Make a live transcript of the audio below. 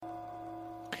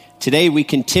Today we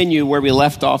continue where we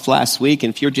left off last week,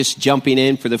 and if you're just jumping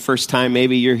in for the first time,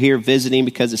 maybe you're here visiting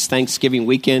because it's Thanksgiving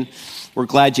weekend, we're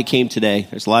glad you came today.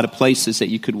 There's a lot of places that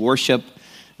you could worship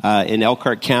in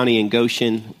Elkhart County and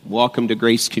Goshen. Welcome to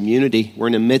Grace Community. We're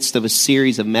in the midst of a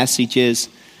series of messages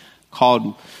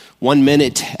called 1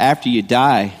 Minute After You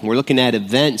Die. We're looking at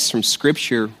events from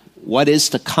Scripture, what is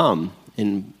to come.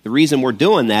 And the reason we're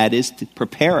doing that is to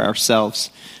prepare ourselves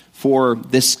for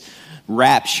this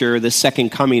rapture, the second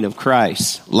coming of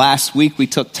Christ. Last week we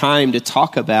took time to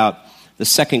talk about the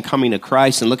second coming of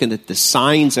Christ and looking at the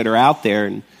signs that are out there.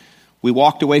 And we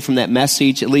walked away from that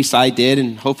message, at least I did,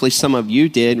 and hopefully some of you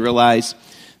did, realize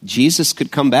Jesus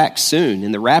could come back soon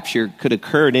and the rapture could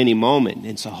occur at any moment.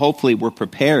 And so hopefully we're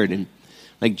prepared. And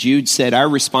like Jude said, our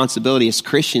responsibility as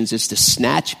Christians is to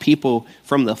snatch people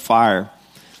from the fire.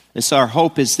 And so our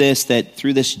hope is this, that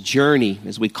through this journey,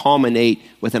 as we culminate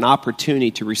with an opportunity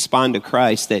to respond to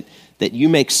Christ, that you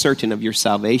make certain of your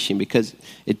salvation, because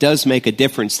it does make a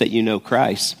difference that you know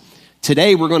Christ.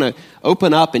 Today, we're going to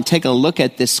open up and take a look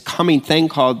at this coming thing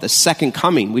called the second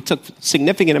coming. We took a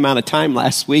significant amount of time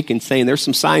last week in saying there's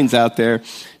some signs out there.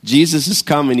 Jesus is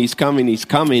coming, he's coming, he's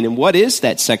coming. And what is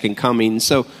that second coming?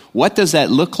 So what does that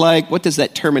look like? What does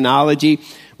that terminology?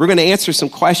 We're going to answer some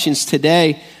questions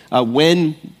today.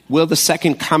 When will the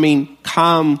second coming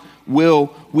come?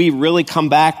 Will we really come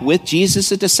back with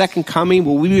Jesus at the second coming?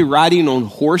 Will we be riding on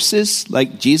horses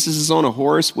like Jesus is on a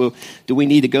horse? Do we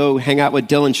need to go hang out with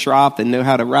Dylan Schroff and know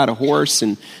how to ride a horse?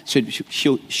 And should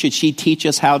she teach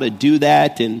us how to do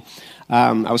that? And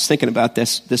I was thinking about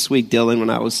this week, Dylan, when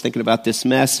I was thinking about this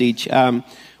message.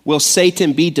 Will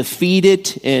Satan be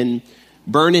defeated and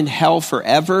burn in hell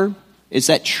forever? Is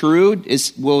that true?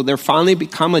 Will there finally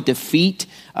become a defeat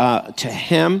to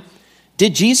him?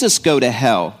 Did Jesus go to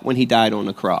hell when he died on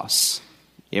the cross?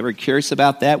 You ever curious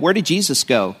about that? Where did Jesus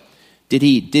go? Did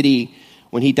he,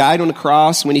 when he died on the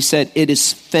cross, when he said, "It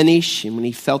is finished," and when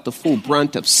he felt the full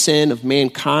brunt of sin of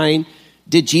mankind,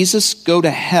 did Jesus go to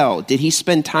hell? Did he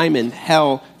spend time in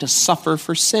hell to suffer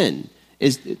for sin?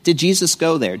 Did Jesus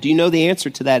go there? Do you know the answer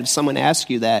to that if someone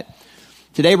asks you that?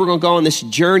 Today we're going to go on this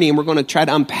journey and we're going to try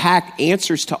to unpack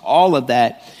answers to all of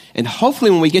that. And hopefully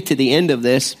when we get to the end of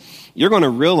this, you're going to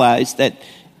realize that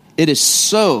it is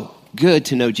so good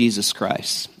to know Jesus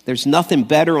Christ. There's nothing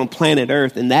better on planet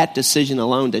Earth than that decision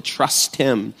alone to trust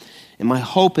him. And my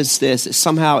hope is this, that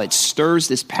somehow it stirs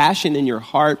this passion in your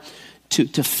heart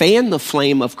to fan the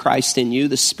flame of Christ in you,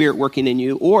 the Spirit working in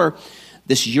you, or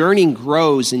this yearning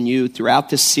grows in you throughout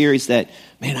this series that,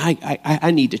 man,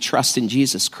 I need to trust in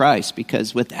Jesus Christ,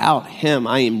 because without him,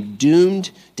 I am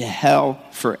doomed to hell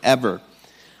forever.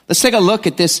 Let's take a look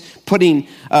at this putting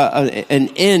an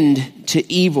end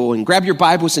to evil. And grab your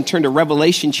Bibles and turn to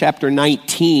Revelation chapter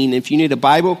 19. If you need a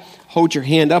Bible, hold your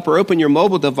hand up or open your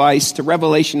mobile device to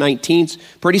Revelation 19. It's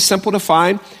pretty simple to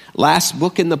find. Last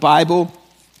book in the Bible.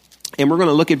 And we're going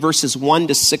to look at verses 1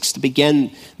 to 6 to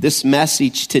begin this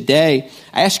message today.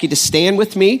 I ask you to stand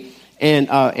with me and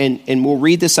we'll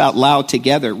read this out loud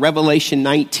together. Revelation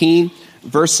 19,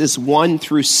 verses 1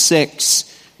 through 6.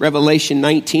 Revelation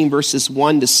 19, verses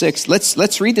 1 to 6.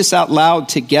 Let's read this out loud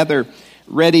together.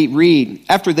 Ready, read.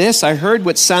 After this, I heard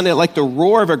what sounded like the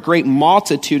roar of a great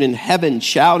multitude in heaven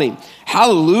shouting,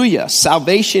 "Hallelujah!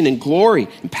 Salvation and glory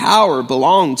and power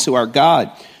belong to our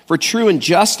God. For true and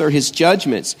just are his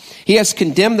judgments. He has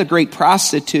condemned the great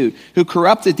prostitute who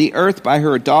corrupted the earth by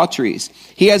her adulteries.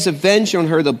 He has avenged on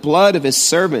her the blood of his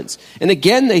servants." And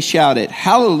again they shouted,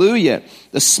 "Hallelujah!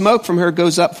 The smoke from her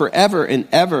goes up forever and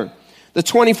ever." The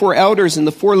 24 elders and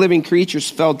the 4 living creatures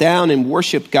fell down and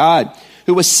worshiped God,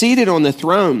 who was seated on the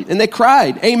throne. And they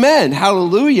cried, "Amen,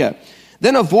 hallelujah."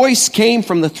 Then a voice came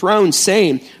from the throne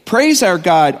saying, "Praise our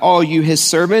God, all you his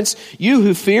servants, you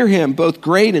who fear him, both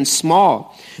great and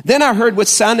small." Then I heard what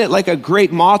sounded like a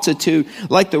great multitude,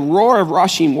 like the roar of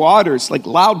rushing waters, like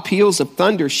loud peals of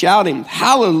thunder, shouting,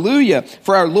 "Hallelujah,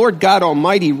 for our Lord God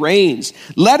Almighty reigns.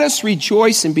 Let us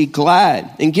rejoice and be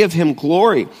glad and give him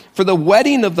glory. For the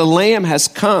wedding of the Lamb has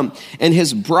come, and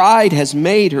his bride has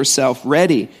made herself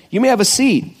ready." You may have a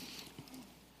seat.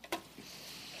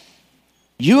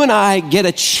 You and I get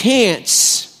a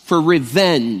chance for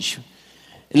revenge.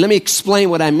 And let me explain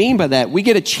what I mean by that. We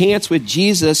get a chance with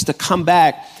Jesus to come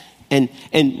back and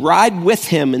ride with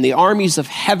him in the armies of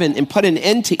heaven and put an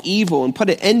end to evil and put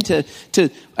an end to,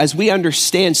 as we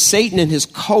understand, Satan and his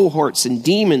cohorts and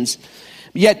demons.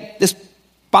 Yet this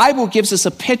Bible gives us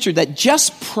a picture that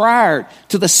just prior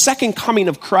to the second coming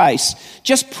of Christ,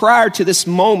 just prior to this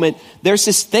moment, there's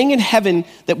this thing in heaven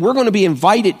that we're going to be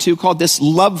invited to called this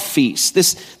love feast,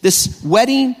 this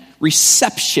wedding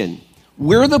reception.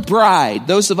 We're the bride,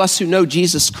 those of us who know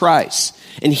Jesus Christ.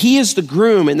 And he is the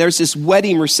groom, and there's this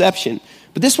wedding reception.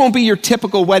 But this won't be your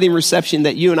typical wedding reception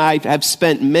that you and I have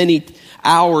spent many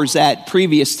hours at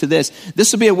previous to this.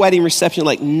 This will be a wedding reception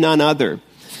like none other.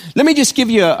 Let me just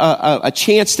give you a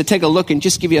chance to take a look and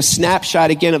just give you a snapshot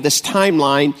again of this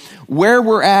timeline, where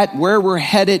we're at, where we're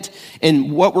headed,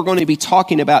 and what we're going to be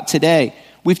talking about today.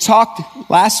 We've talked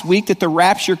last week that the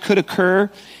rapture could occur,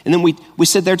 and then we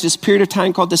said there's this period of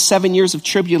time called the 7 years of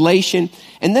tribulation,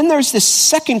 and then there's this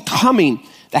second coming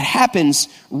that happens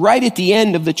right at the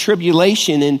end of the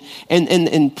tribulation,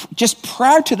 and just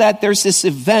prior to that, there's this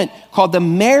event called the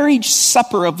marriage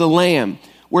supper of the Lamb,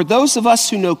 where those of us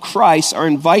who know Christ are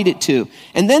invited to.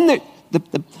 And then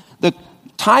the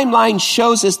timeline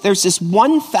shows us there's this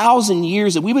 1,000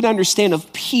 years that we would understand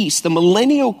of peace, the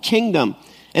millennial kingdom.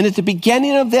 And at the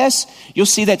beginning of this, you'll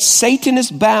see that Satan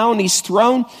is bound. He's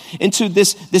thrown into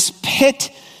this pit,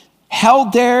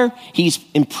 held there. He's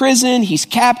imprisoned. He's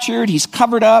captured. He's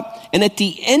covered up. And at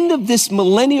the end of this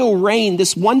millennial reign,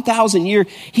 this 1,000 year,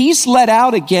 he's let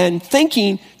out again,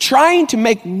 trying to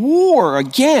make war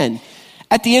again.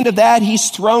 At the end of that,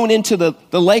 he's thrown into the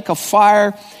lake of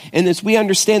fire. And as we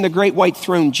understand the great white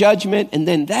throne judgment, and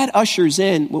then that ushers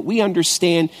in what we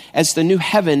understand as the new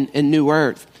heaven and new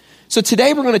earth. So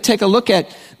today we're going to take a look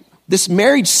at this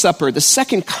marriage supper, the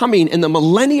second coming in the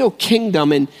millennial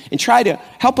kingdom, and try to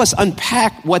help us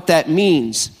unpack what that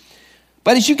means.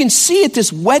 But as you can see at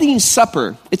this wedding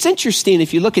supper, it's interesting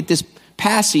if you look at this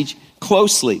passage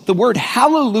closely. The word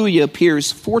hallelujah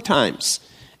appears 4 times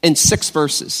in 6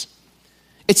 verses.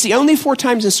 It's the only 4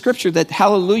 times in Scripture that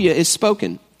hallelujah is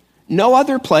spoken. No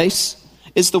other place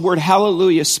is the word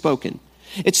hallelujah spoken.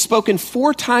 It's spoken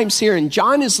 4 times here, and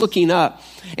John is looking up,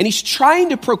 and he's trying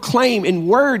to proclaim in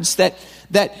words that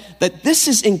this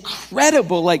is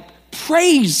incredible, like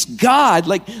praise God,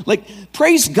 like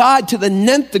praise God to the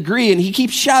 9th degree, and he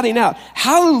keeps shouting out,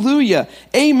 hallelujah,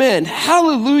 amen,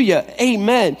 hallelujah,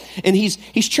 amen. And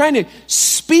he's trying to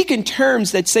speak in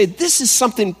terms that say this is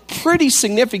something pretty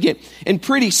significant and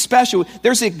pretty special.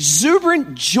 There's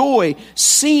exuberant joy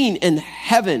seen in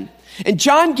heaven. And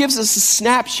John gives us a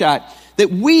snapshot that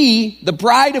we, the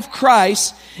bride of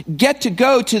Christ, get to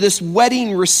go to this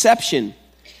wedding reception.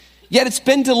 Yet it's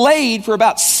been delayed for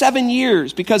about 7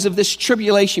 years because of this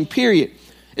tribulation period.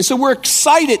 And so we're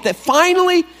excited that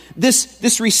finally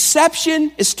this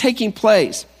reception is taking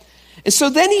place. And so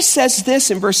then he says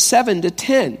this in verse 7 to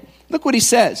 10. Look what he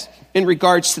says in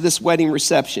regards to this wedding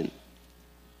reception.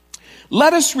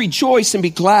 Let us rejoice and be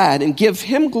glad and give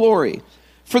him glory,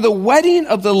 for the wedding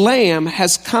of the Lamb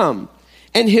has come,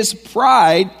 and his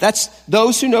bride, that's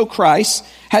those who know Christ,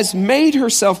 has made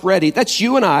herself ready. That's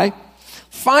you and I.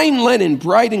 Fine linen,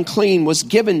 bright and clean, was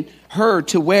given her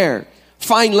to wear.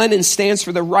 Fine linen stands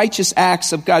for the righteous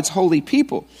acts of God's holy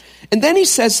people. And then he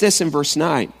says this in verse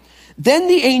 9. Then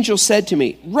the angel said to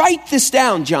me, write this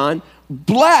down, John.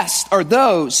 Blessed are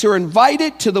those who are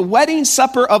invited to the wedding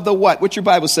supper of the what? What's your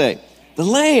Bible say? The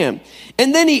Lamb.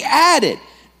 And then he added,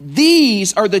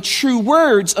 these are the true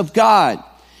words of God.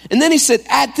 And then he said,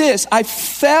 at this, I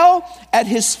fell at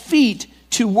his feet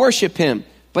to worship him.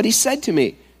 But he said to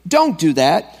me, don't do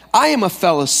that. I am a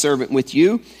fellow servant with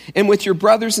you and with your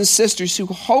brothers and sisters who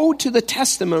hold to the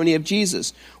testimony of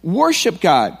Jesus. Worship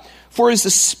God, for it is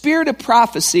the spirit of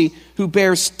prophecy who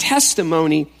bears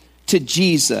testimony to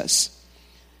Jesus.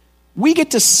 We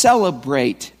get to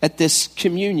celebrate at this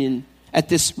communion, at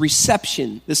this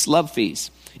reception, this love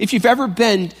feast. If you've ever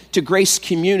been to Grace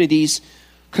Community's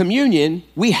communion,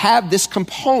 we have this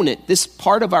component. This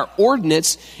part of our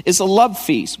ordinance is a love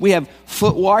feast. We have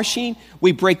foot washing.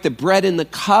 We break the bread in the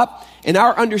cup. And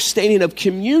our understanding of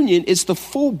communion is the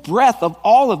full breadth of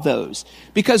all of those,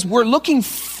 because we're looking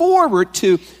forward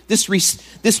to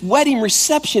this wedding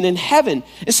reception in heaven.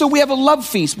 And so we have a love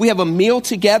feast. We have a meal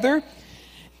together.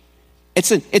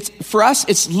 It's for us,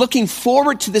 it's looking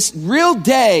forward to this real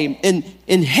day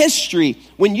in history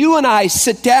when you and I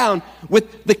sit down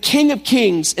with the King of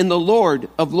Kings and the Lord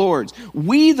of Lords.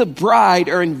 We, the bride,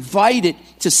 are invited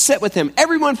to sit with him.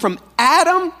 Everyone from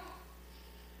Adam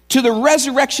to the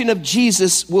resurrection of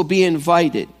Jesus will be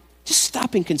invited. Just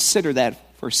stop and consider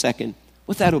that for a second,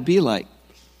 what that'll be like.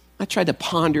 I tried to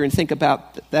ponder and think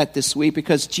about that this week,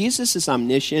 because Jesus is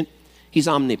omniscient. He's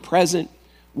omnipresent.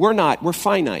 We're not. We're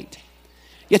finite.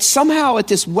 Yet somehow at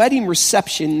this wedding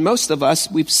reception, most of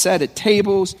us, we've sat at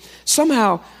tables.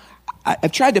 Somehow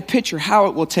I've tried to picture how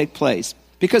it will take place,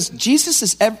 because Jesus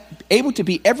is able to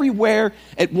be everywhere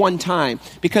at one time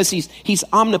because he's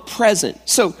omnipresent.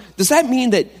 So does that mean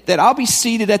that I'll be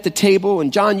seated at the table,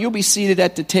 and John, you'll be seated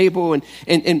at the table, and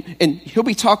he'll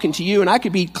be talking to you, and I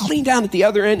could be clean down at the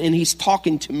other end, and he's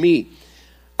talking to me?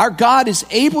 Our God is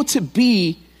able to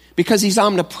be, because he's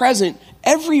omnipresent,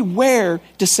 everywhere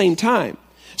at the same time.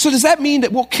 So does that mean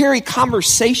that we'll carry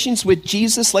conversations with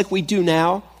Jesus like we do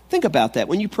now? Think about that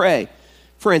when you pray.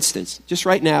 For instance, just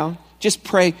right now, just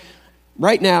pray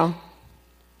right now.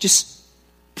 Just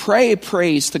pray a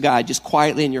praise to God just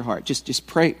quietly in your heart. Just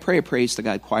pray a praise to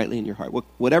God quietly in your heart.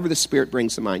 Whatever the Spirit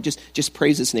brings to mind, just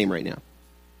praise his name right now.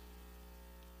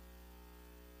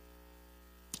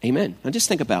 Amen. Now just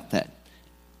think about that.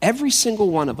 Every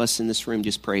single one of us in this room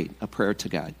just prayed a prayer to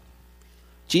God.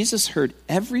 Jesus heard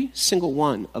every single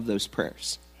one of those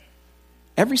prayers.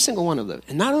 Every single one of those.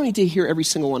 And not only did he hear every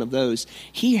single one of those,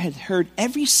 he had heard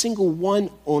every single one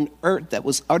on earth that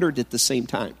was uttered at the same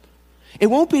time. It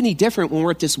won't be any different when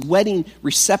we're at this wedding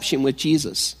reception with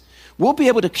Jesus. We'll be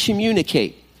able to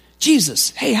communicate.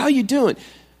 Jesus, hey, how you doing?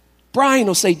 Brian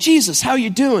will say, Jesus, how you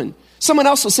doing? Someone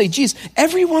else will say, Jesus.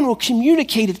 Everyone will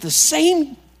communicate at the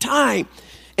same time.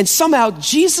 And somehow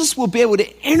Jesus will be able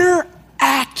to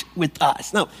interact with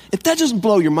us. Now, if that doesn't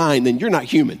blow your mind, then you're not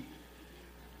human.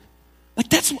 Like,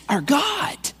 that's our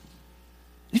God.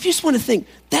 If you just want to think,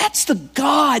 that's the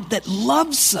God that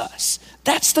loves us.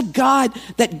 That's the God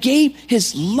that gave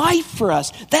his life for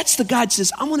us. That's the God that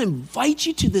says, I want to invite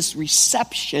you to this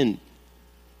reception,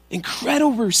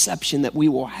 incredible reception that we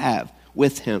will have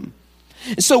with him.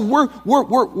 And so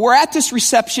we're at this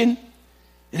reception,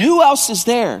 and who else is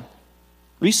there?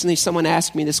 Recently, someone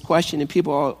asked me this question, and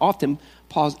people often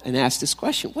pause and ask this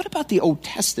question. What about the Old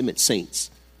Testament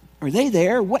saints? Are they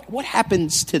there? What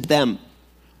happens to them?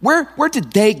 Where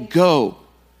did they go?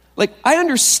 Like, I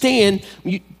understand,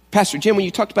 Pastor Jim, when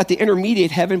you talked about the intermediate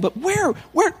heaven, but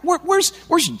where's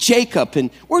Jacob,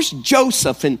 and where's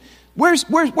Joseph, and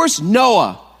where's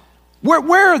Noah?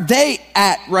 Where are they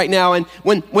at right now? And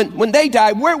when they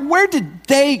died, where did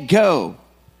they go?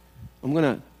 I'm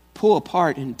going to pull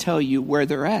apart and tell you where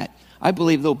they're at. I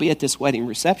believe they'll be at this wedding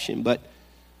reception, but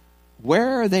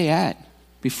where are they at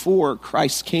before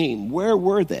Christ came? Where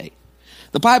were they?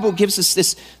 The Bible gives us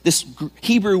this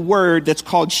Hebrew word that's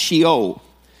called Sheol.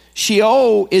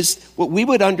 Sheol is what we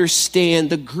would understand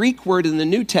the Greek word in the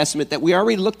New Testament that we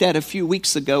already looked at a few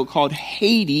weeks ago called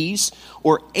Hades,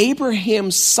 or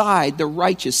Abraham's side, the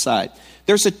righteous side.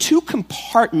 There's a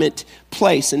two-compartment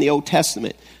place in the Old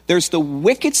Testament. There's the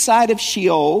wicked side of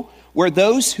Sheol, where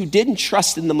those who didn't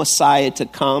trust in the Messiah to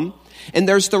come. And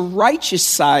there's the righteous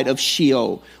side of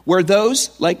Sheol, where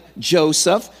those like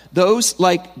Joseph, those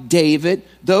like David,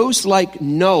 those like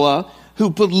Noah, who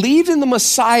believed in the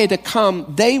Messiah to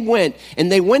come, they went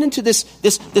into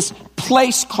this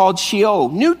place called Sheol.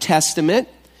 New Testament,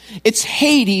 it's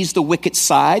Hades, the wicked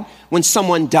side. When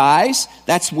someone dies,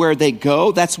 that's where they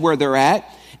go, that's where they're at.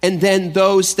 And then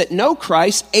those that know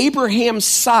Christ, Abraham's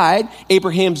side,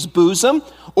 Abraham's bosom,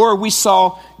 or we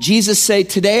saw Jesus say,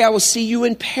 today I will see you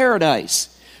in paradise.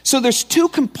 So there's two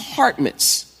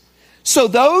compartments. So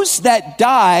those that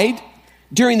died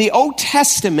during the Old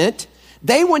Testament,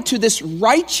 they went to this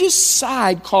righteous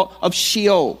side of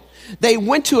Sheol. They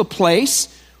went to a place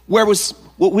where was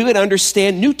what we would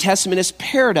understand New Testament as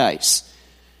paradise.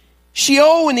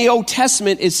 Sheol in the Old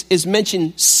Testament is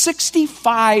mentioned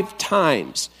 65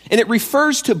 times, and it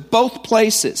refers to both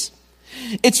places.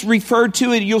 It's referred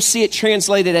to, and you'll see it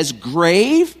translated as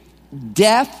grave,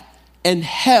 death, and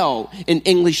hell in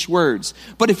English words.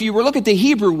 But if you were to look at the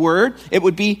Hebrew word, it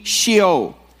would be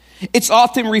Sheol. It's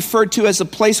often referred to as a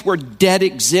place where dead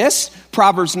exists,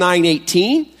 Proverbs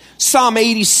 9:18. Psalm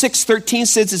 86:13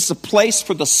 says it's a place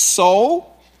for the soul.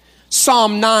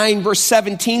 Psalm 9 verse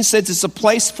 17 says it's a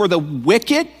place for the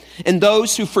wicked and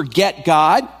those who forget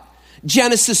God.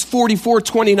 Genesis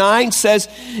 44:29 says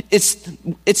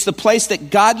it's the place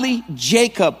that godly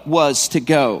Jacob was to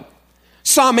go.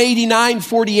 Psalm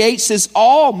 89:48 says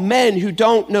all men who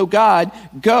don't know God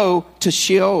go to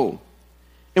Sheol.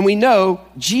 And we know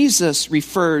Jesus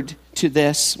referred to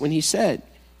this when he said,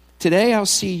 today I'll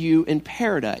see you in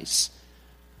paradise.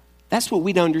 That's what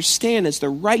we'd understand as the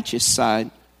righteous side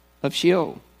of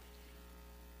Sheol.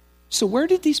 So where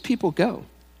did these people go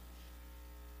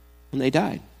when they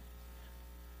died?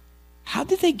 How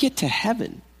did they get to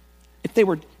heaven? If they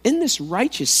were in this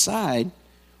righteous side,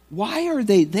 why are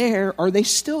they there? Are they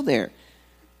still there?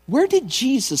 Where did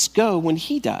Jesus go when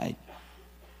he died?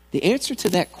 The answer to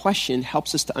that question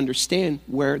helps us to understand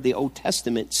where the Old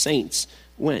Testament saints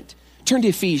went. Turn to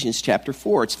Ephesians chapter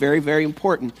 4. It's very, very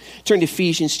important. Turn to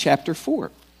Ephesians chapter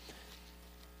 4.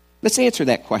 Let's answer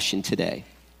that question today.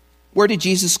 Where did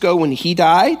Jesus go when he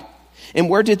died? And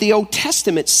where did the Old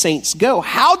Testament saints go?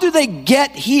 How do they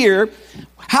get here?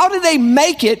 How do they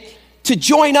make it to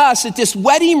join us at this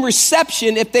wedding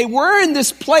reception if they were in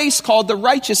this place called the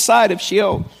righteous side of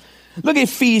Sheol? Look at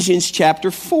Ephesians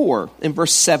chapter 4 and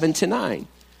verse 7 to 9.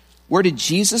 Where did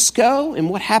Jesus go and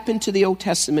what happened to the Old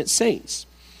Testament saints?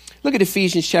 Look at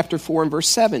Ephesians chapter 4 and verse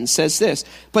 7. It says this,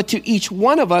 but to each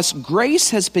one of us grace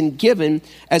has been given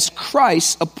as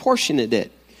Christ apportioned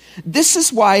it. This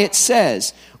is why it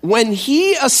says, when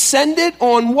he ascended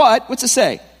on what? What's it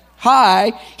say?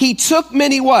 High. He took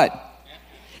many what?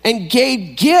 And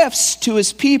gave gifts to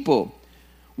his people.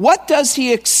 What does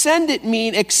he ascended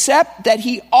mean except that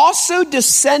he also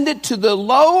descended to the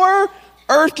lower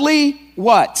earthly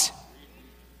what?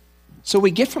 So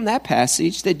we get from that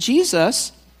passage that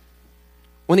Jesus,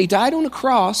 when he died on the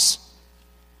cross,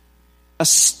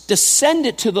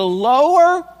 descended to the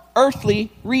lower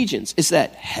earthly regions. Is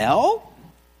that hell?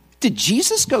 Did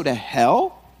Jesus go to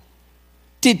hell?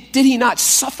 Did he not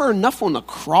suffer enough on the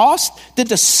cross? Did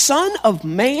the Son of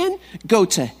Man go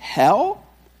to hell?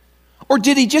 Or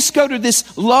did he just go to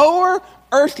this lower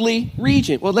earthly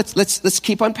region? Well, let's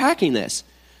keep unpacking this.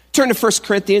 Turn to 1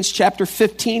 Corinthians chapter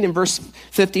 15 and verse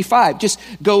 55. Just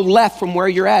go left from where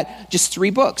you're at. Just 3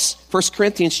 books. 1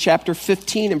 Corinthians chapter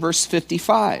 15 and verse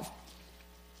 55.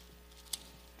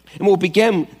 And we'll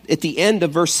begin at the end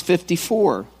of verse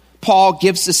 54. Paul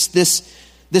gives us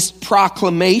this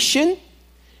proclamation,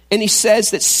 and he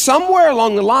says that somewhere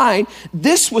along the line,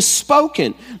 this was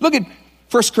spoken. Look at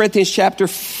 1 Corinthians chapter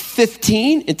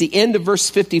 15, at the end of verse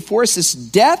 54, it says,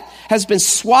 death has been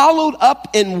swallowed up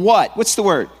in what? What's the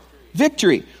word?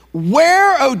 Victory.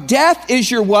 Where, O death,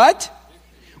 is your what?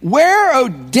 Where, O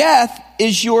death,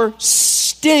 is your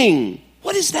sting?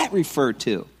 What does that refer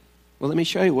to? Well, let me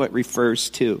show you what it refers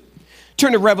to.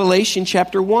 Turn to Revelation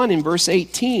chapter 1 and verse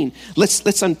 18.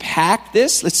 Let's unpack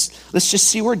this. Let's just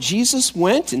see where Jesus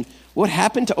went and what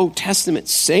happened to Old Testament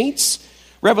saints.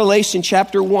 Revelation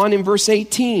chapter 1 and verse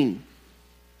 18.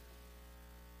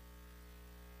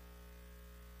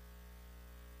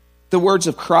 The words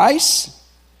of Christ,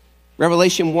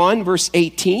 Revelation 1 verse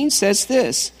 18 says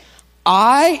this,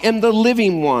 I am the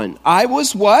living one. I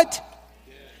was what?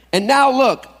 And now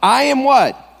look, I am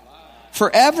what?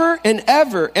 Forever and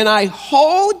ever. And I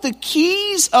hold the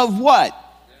keys of what?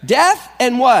 Death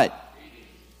and what?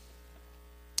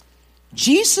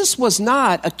 Jesus was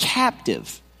not a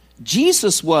captive.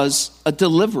 Jesus was a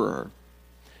deliverer.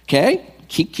 Okay?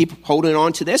 Keep holding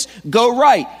on to this. Go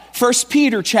right. 1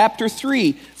 Peter chapter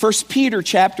 3. 1 Peter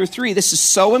chapter 3. This is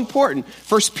so important.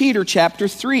 1 Peter chapter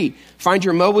 3. Find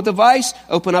your mobile device.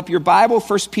 Open up your Bible.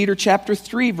 1 Peter chapter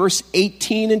 3, verse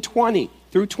 18 and 20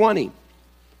 through 20.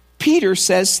 Peter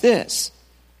says this.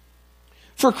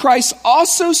 For Christ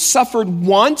also suffered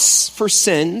once for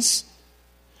sins,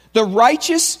 the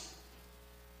righteous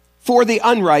for the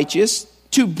unrighteous,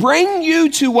 to bring you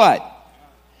to what?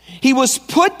 He was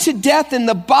put to death in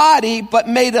the body, but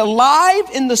made alive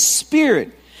in the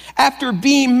spirit. After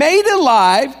being made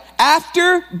alive,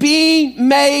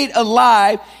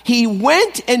 he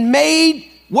went and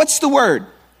made, what's the word?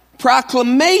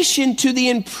 Proclamation to the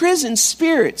imprisoned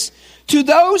spirits, to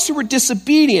those who were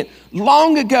disobedient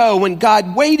long ago when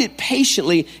God waited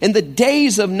patiently in the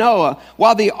days of Noah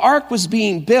while the ark was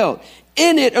being built.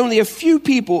 In it, only a few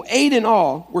people, 8 in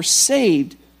all, were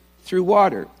saved through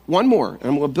water. One more, and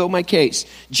I'm going to build my case.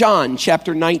 John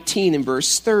chapter 19 and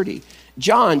verse 30.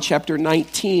 John chapter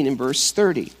 19 and verse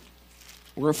 30.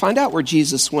 We're going to find out where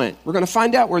Jesus went. We're going to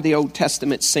find out where the Old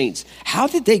Testament saints, how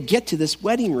did they get to this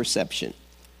wedding reception?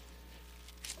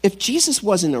 If Jesus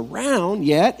wasn't around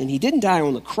yet and he didn't die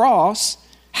on the cross,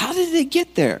 how did they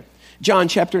get there? John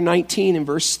chapter 19 and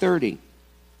verse 30.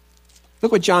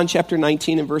 Look what John chapter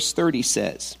 19 and verse 30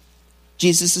 says.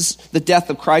 Jesus is the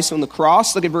death of Christ on the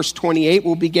cross. Look at verse 28.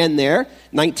 We'll begin there.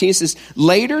 19 says,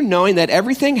 later, knowing that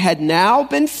everything had now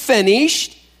been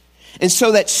finished, and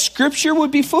so that scripture would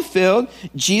be fulfilled,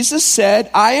 Jesus said,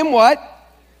 I am what?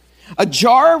 A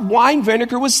jar of wine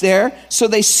vinegar was there, so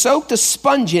they soaked a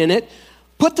sponge in it,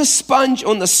 put the sponge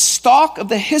on the stalk of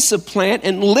the hyssop plant,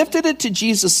 and lifted it to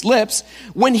Jesus' lips.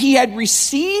 When he had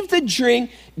received the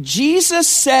drink, Jesus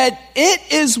said, it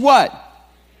is what?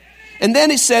 And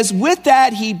then it says, with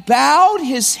that, he bowed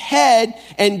his head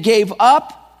and gave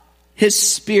up his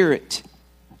spirit.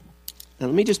 Now,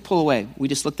 let me just pull away. We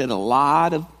just looked at a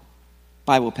lot of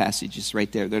Bible passages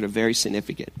right there that are very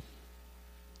significant.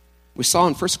 We saw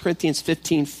in 1 Corinthians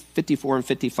 15, 54 and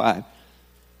 55.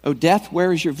 O death,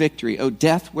 where is your victory? O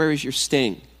death, where is your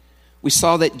sting? We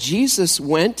saw that Jesus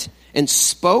went and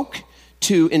spoke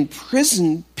to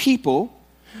imprison people.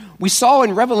 We saw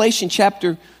in Revelation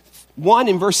chapter 1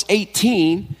 and verse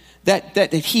 18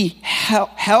 that he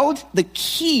held the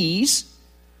keys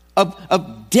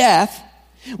of death.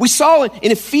 We saw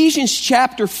in Ephesians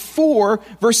chapter 4,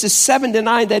 verses 7 to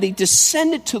 9, that he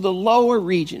descended to the lower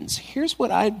regions. Here's what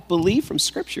I believe from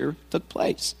Scripture took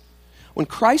place. When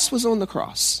Christ was on the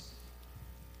cross,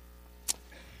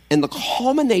 and the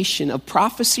culmination of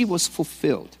prophecy was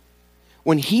fulfilled,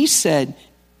 when he said,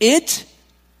 "It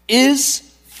is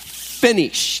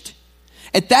finished."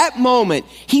 At that moment,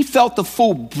 he felt the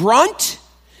full brunt,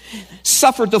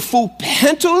 suffered the full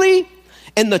penalty,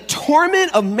 and the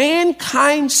torment of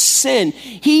mankind's sin.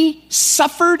 He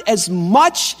suffered as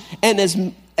much and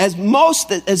as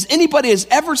most as anybody has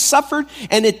ever suffered.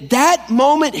 And at that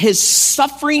moment, his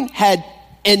suffering had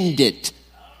ended.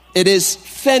 It is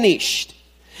finished.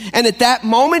 And at that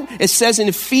moment, it says in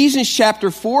Ephesians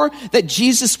chapter 4 that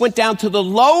Jesus went down to the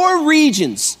lower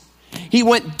regions. He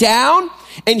went down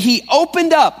and he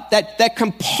opened up that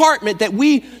compartment that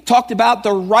we talked about,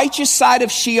 the righteous side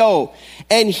of Sheol.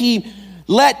 And he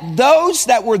let those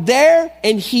that were there,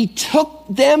 and he took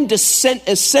them,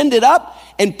 ascended up,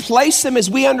 and placed them, as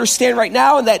we understand right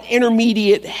now, in that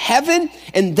intermediate heaven.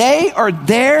 And they are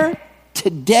there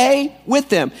today with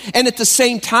them. And at the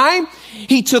same time,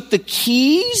 he took the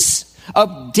keys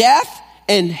of death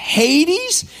and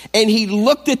Hades, and he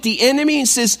looked at the enemy and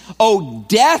says, "Oh,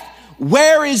 death,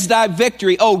 where is thy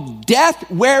victory? Oh, death,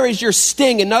 where is your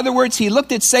sting?" In other words, he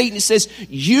looked at Satan and says,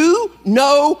 "You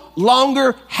no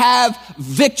longer have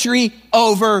victory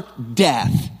over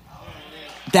death."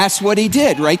 That's what he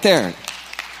did right there.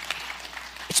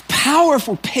 It's a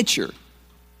powerful picture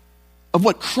of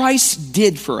what Christ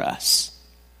did for us.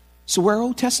 So we're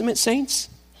Old Testament saints.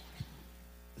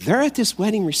 They're at this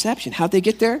wedding reception. How'd they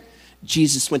get there?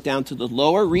 Jesus went down to the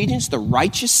lower regions, the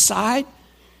righteous side,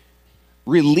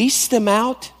 released them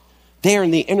out. They are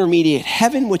in the intermediate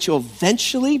heaven, which will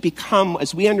eventually become,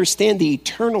 as we understand, the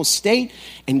eternal state.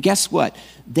 And guess what?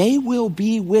 They will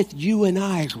be with you and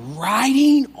I,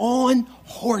 riding on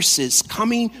horses,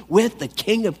 coming with the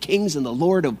King of Kings and the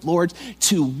Lord of Lords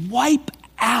to wipe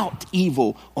out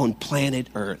evil on planet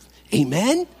Earth.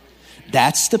 Amen?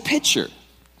 That's the picture.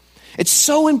 It's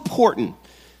so important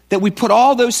that we put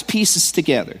all those pieces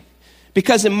together.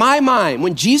 Because in my mind,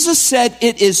 when Jesus said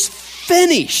it is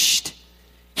finished,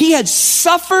 he had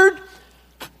suffered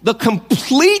the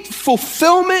complete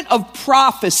fulfillment of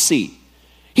prophecy.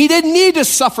 He didn't need to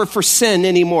suffer for sin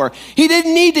anymore. He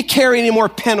didn't need to carry any more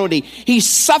penalty. He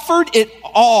suffered it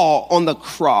all on the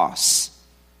cross.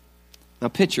 Now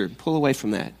picture, pull away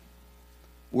from that.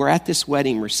 We're at this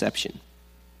wedding reception.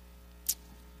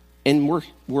 And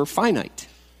we're finite.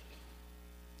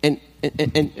 And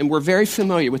we're very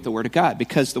familiar with the Word of God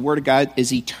because the Word of God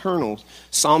is eternal.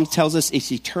 Psalm tells us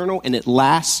it's eternal and it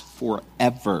lasts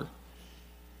forever.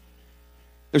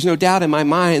 There's no doubt in my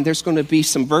mind there's going to be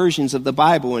some versions of the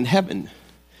Bible in heaven.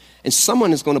 And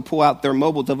someone is going to pull out their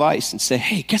mobile device and say,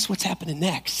 "Hey, guess what's happening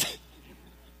next?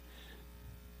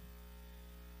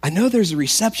 I know there's a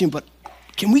reception, but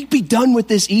can we be done with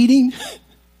this eating?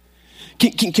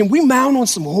 Can we mount on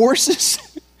some horses?"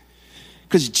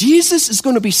 Because Jesus is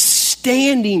going to be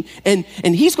standing and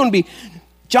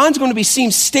John's going to be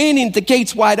seen standing at the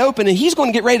gates wide open, and he's going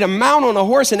to get ready to mount on a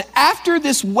horse. And after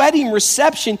this wedding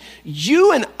reception,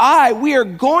 you and I, we are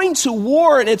going to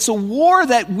war, and it's a war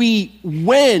that we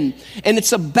win. And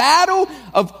it's a battle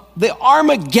of the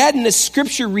Armageddon, as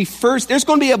Scripture refers. There's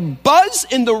going to be a buzz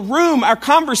in the room, our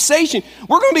conversation.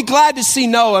 We're going to be glad to see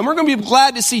Noah, and we're going to be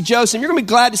glad to see Joseph. You're going to be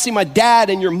glad to see my dad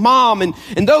and your mom and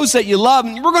those that you love.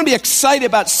 And we're going to be excited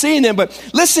about seeing them. But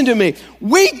listen to me.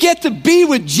 We get to be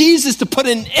with Jesus to put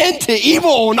an end to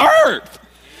evil on earth.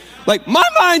 Like, my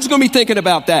mind's going to be thinking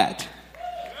about that.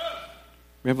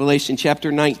 Revelation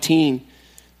chapter 19,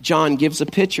 John gives a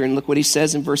picture, and look what he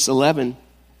says in verse 11.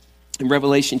 In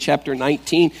Revelation chapter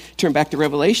 19, turn back to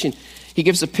Revelation. He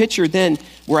gives a picture then.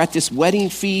 We're at this wedding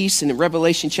feast. And in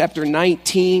Revelation chapter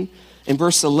 19, in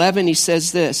verse 11, he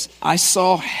says this: "I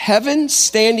saw heaven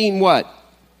standing" what?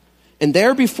 "And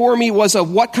there before me was a"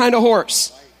 what kind of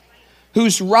horse?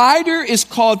 "Whose rider is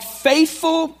called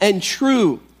Faithful and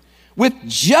True. With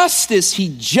justice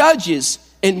he judges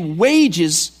and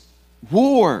wages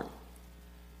war."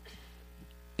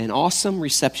 An awesome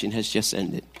reception has just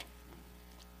ended.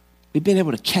 We've been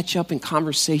able to catch up in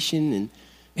conversation, and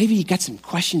maybe you got some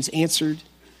questions answered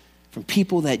from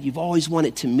people that you've always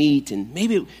wanted to meet, and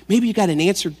maybe you got an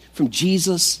answer from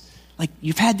Jesus. Like,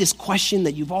 you've had this question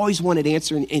that you've always wanted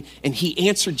answered, and he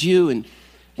answered you, and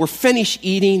we're finished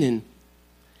eating, and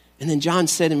And then John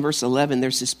said in verse 11,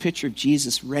 there's this picture of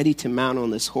Jesus ready to mount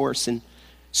on this horse. And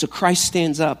so Christ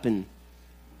stands up, and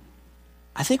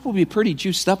I think we'll be pretty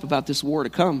juiced up about this war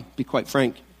to come, to be quite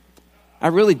frank. I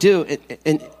really do.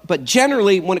 But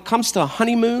generally, when it comes to a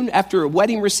honeymoon, after a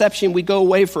wedding reception, we go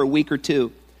away for a week or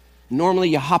two. Normally,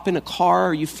 you hop in a car,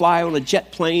 or you fly on a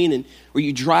jet plane, or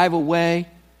you drive away.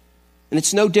 And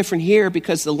it's no different here,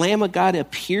 because the Lamb of God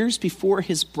appears before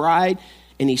his bride,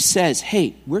 and he says,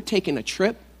 hey, we're taking a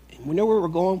trip, and we know where we're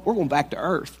going. We're going back to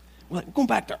earth. We're going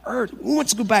back to earth. Who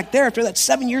wants to go back there after that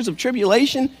 7 years of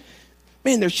tribulation?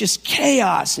 Man, there's just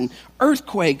chaos and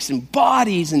earthquakes and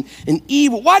bodies and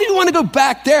evil. Why do you want to go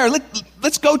back there?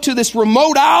 Let's go to this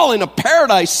remote island of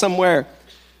paradise somewhere.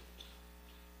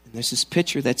 And there's this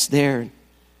picture that's there. And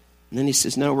then he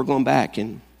says, no, we're going back,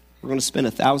 and we're going to spend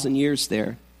 1,000 years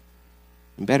there.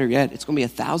 And better yet, it's going to be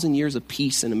 1,000 years of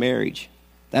peace in a marriage.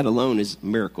 That alone is a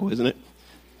miracle, isn't it?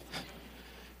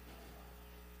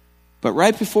 But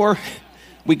right before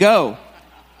we go,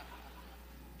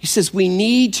 he says we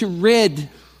need to rid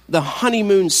the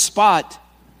honeymoon spot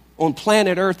on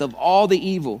planet Earth of all the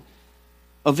evil,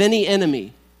 of any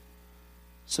enemy.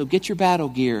 So get your battle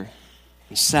gear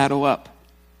and saddle up.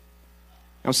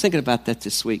 I was thinking about that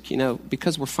this week,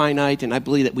 because we're finite, and I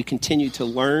believe that we continue to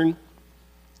learn.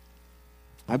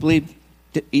 I believe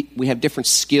that we have different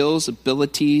skills,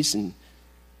 abilities, and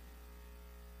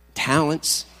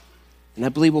talents. And I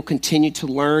believe we'll continue to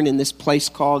learn in this place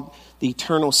called the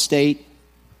eternal state.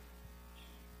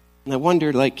 And I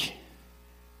wondered,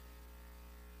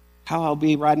 how I'll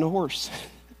be riding a horse.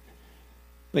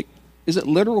 Is it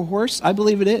literal horse? I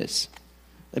believe it is.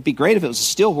 It'd be great if it was a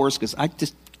steel horse, because I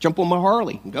just jump on my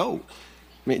Harley and go.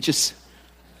 But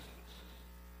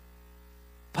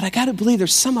I got to believe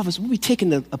there's some of us, we'll be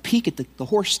taking a peek at the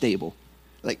horse stable.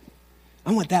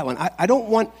 I want that one. I don't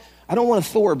want a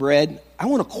thoroughbred. I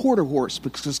want a quarter horse,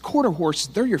 because quarter horses,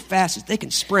 they're your fastest. They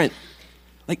can sprint.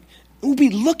 We'll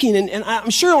be looking, and I'm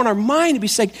sure on our mind it'd be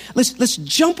saying, let's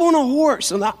jump on a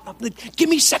horse, and give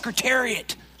me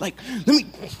secretariat. Let me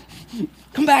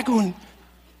come back on.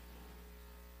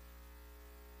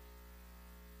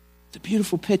 It's a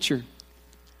beautiful picture.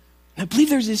 And I believe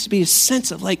there's this to be a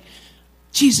sense of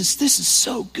Jesus, this is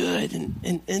so good,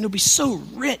 and it'll be so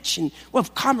rich, and we'll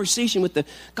have conversation with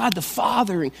God the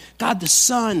Father and God the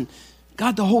Son,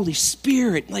 God the Holy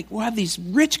Spirit. We'll have these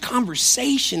rich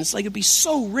conversations. It'll be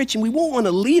so rich, and we won't want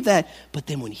to leave that. But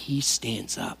then when he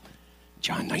stands up,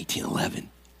 John 19:11,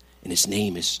 and his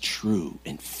name is True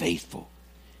and Faithful,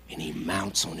 and he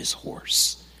mounts on his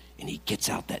horse, and he gets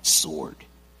out that sword,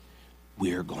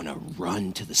 we're going to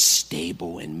run to the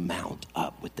stable and mount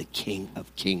up with the King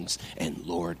of Kings and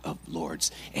Lord of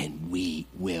Lords, and we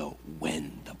will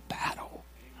win the battle.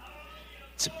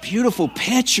 It's a beautiful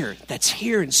picture that's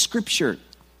here in Scripture.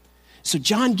 So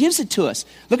John gives it to us.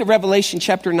 Look at Revelation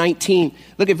chapter 19.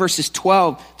 Look at verses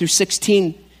 12 through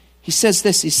 16. He says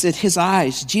this. He said, his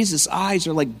eyes, Jesus' eyes,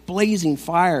 are like blazing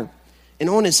fire, and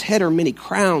on his head are many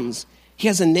crowns. He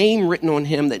has a name written on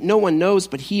him that no one knows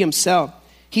but he himself.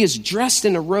 He is dressed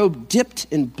in a robe dipped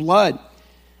in blood,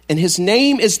 and his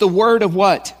name is the Word of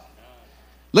what?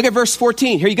 Look at verse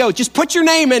 14. Here you go. Just put your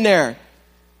name in there.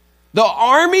 The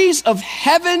armies of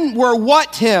heaven were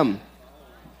what him?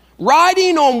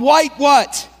 Riding on white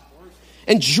what?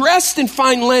 And dressed in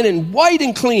fine linen, white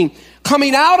and clean.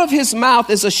 Coming out of his mouth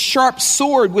is a sharp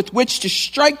sword with which to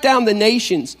strike down the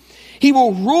nations. He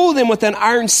will rule them with an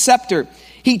iron scepter.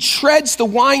 He treads the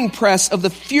winepress of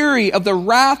the fury of the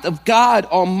wrath of God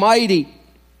Almighty.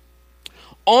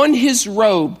 On his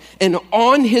robe and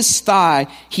on his thigh,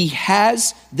 he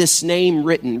has this name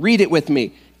written. Read it with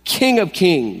me. King of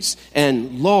Kings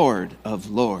and Lord of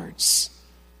Lords.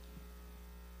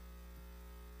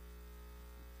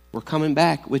 We're coming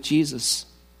back with Jesus.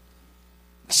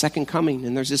 The second coming.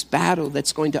 And there's this battle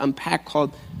that's going to unpack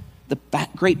called the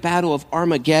great battle of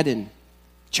Armageddon.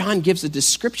 John gives a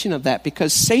description of that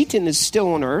because Satan is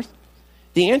still on earth.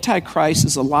 The Antichrist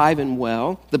is alive and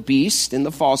well, the beast and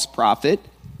the false prophet.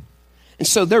 And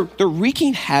so they're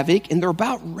wreaking havoc, and they're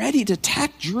about ready to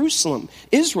attack Jerusalem,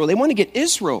 Israel. They want to get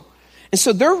Israel. And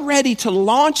so they're ready to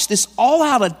launch this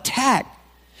all-out attack.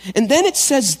 And then it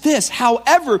says this,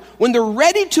 however, when they're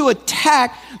ready to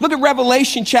attack, look at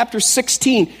Revelation chapter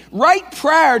 16. Right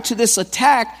prior to this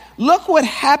attack, look what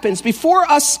happens. Before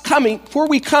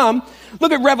we come,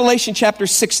 look at Revelation chapter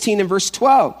 16 and verse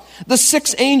 12. The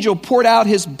sixth angel poured out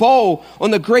his bowl on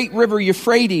the great river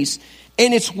Euphrates,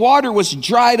 and its water was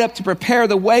dried up to prepare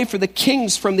the way for the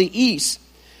kings from the east.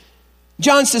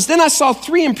 John says, then I saw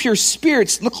three impure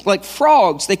spirits look like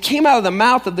frogs. They came out of the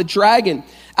mouth of the dragon.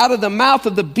 out of the mouth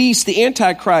of the beast, the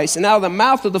Antichrist, and out of the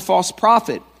mouth of the false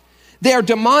prophet. They are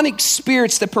demonic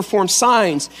spirits that perform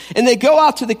signs, and they go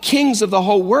out to the kings of the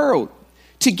whole world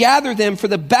to gather them for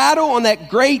the battle on that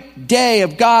great day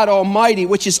of God Almighty,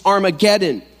 which is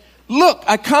Armageddon. Look,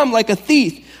 I come like a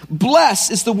thief.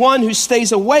 Blessed is the one who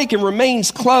stays awake and remains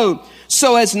clothed,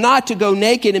 so as not to go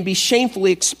naked and be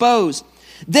shamefully exposed.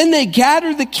 Then they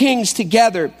gather the kings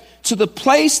together to the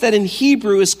place that in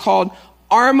Hebrew is called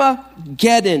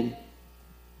Armageddon.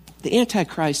 The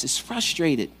Antichrist is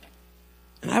frustrated,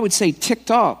 and I would say ticked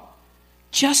off,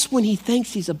 just when he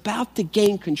thinks he's about to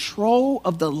gain control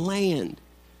of the land.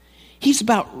 He's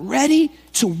about ready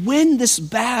to win this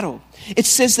battle. It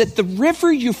says that the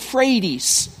river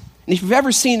Euphrates, and if you've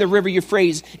ever seen the river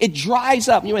Euphrates, it dries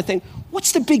up. And you might think,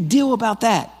 what's the big deal about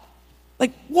that?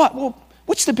 Like what? Well,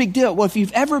 what's the big deal? Well, if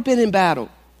you've ever been in battle,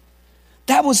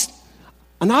 that was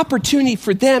an opportunity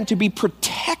for them to be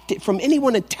protected from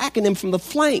anyone attacking them from the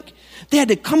flank. They had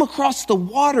to come across the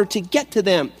water to get to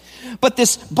them. But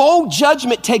this bold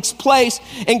judgment takes place,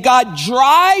 and God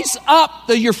dries up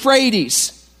the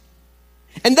Euphrates.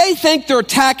 And they think they're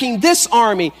attacking this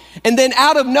army. And then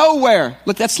out of nowhere,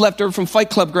 look, that's left over from Fight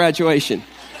Club graduation.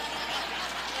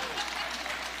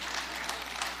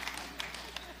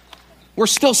 We're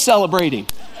still celebrating.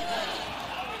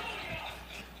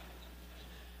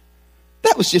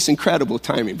 That was just incredible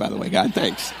timing, by the way, God,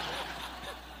 thanks.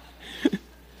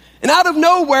 And out of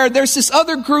nowhere, there's this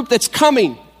other group that's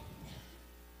coming.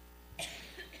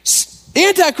 The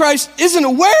Antichrist isn't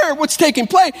aware of what's taking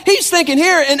place. He's thinking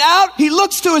here and out. He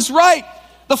looks to his right.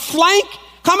 The flank,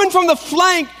 coming from the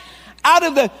flank, out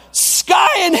of the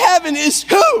sky in heaven is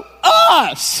who?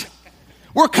 Us.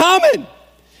 We're coming.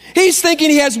 He's thinking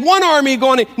he has one army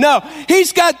going in. No,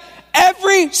 he's got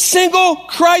every single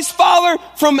Christ follower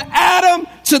from Adam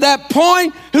to that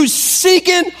point who's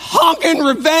seeking, honking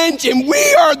revenge. And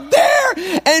we are there,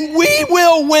 and we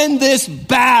will win this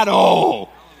battle.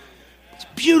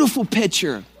 Beautiful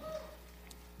picture.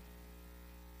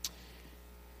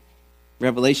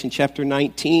 Revelation chapter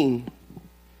 19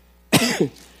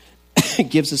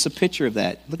 gives us a picture of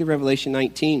that. Look at Revelation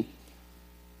 19.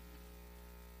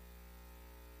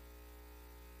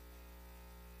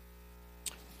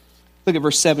 Look at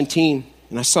verse 17.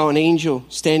 And I saw an angel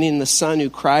standing in the sun who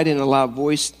cried in a loud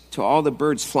voice to all the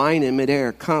birds flying in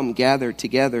midair, come, gather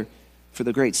together for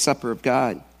the great supper of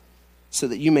God, so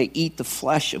that you may eat the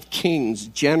flesh of kings,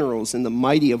 generals, and the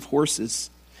mighty of horses,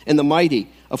 and the mighty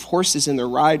of horses and their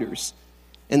riders,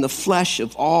 and the flesh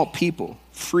of all people,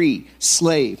 free,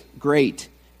 slave, great,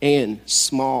 and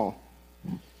small.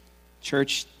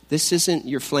 Church, this isn't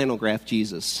your flannel graph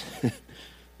Jesus.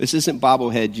 This isn't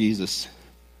bobblehead Jesus.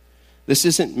 This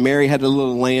isn't Mary had a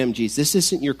little lamb Jesus. This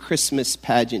isn't your Christmas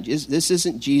pageant. This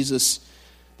isn't Jesus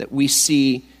that we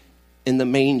see in the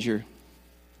manger.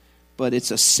 But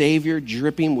it's a Savior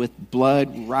dripping with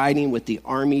blood, riding with the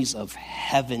armies of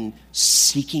heaven,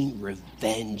 seeking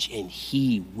revenge, and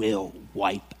he will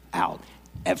wipe out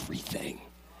everything.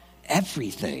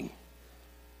 Everything.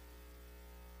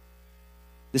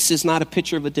 This is not a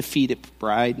picture of a defeated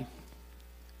bride.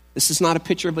 This is not a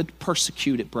picture of a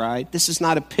persecuted bride. This is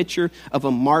not a picture of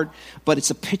a but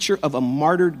it's a picture of a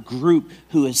martyred group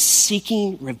who is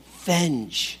seeking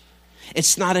revenge.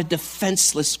 It's not a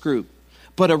defenseless group,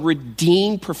 but a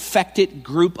redeemed, perfected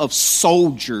group of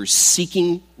soldiers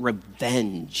seeking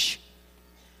revenge.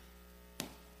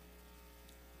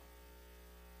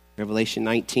 Revelation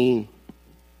 19,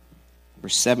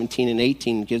 verse 17 and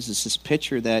 18 gives us this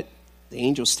picture that the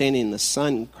angel standing in the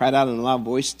sun cried out in a loud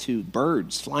voice to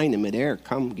birds flying in midair,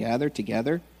 come gather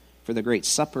together for the great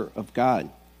supper of God.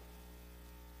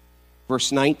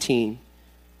 Verse 19,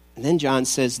 and then John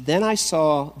says, then I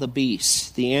saw the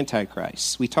beast, the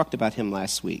Antichrist. We talked about him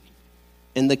last week.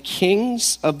 And the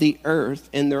kings of the earth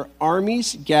and their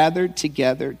armies gathered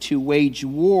together to wage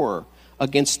war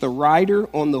against the rider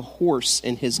on the horse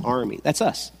and his army. That's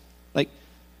us. Like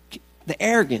the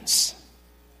arrogance.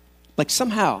 Like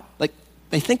somehow, like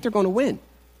they think they're going to win.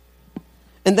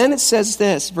 And then it says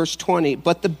this, verse 20,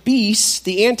 but the beast,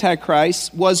 the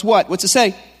Antichrist, was what? What's it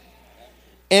say?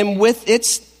 And with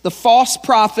the false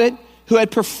prophet who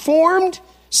had performed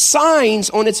signs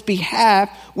on its behalf.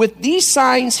 With these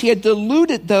signs, he had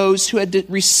deluded those who had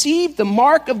received the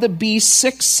mark of the beast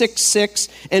 666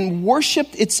 and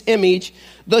worshipped its image.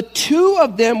 The two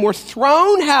of them were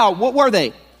thrown, how? What were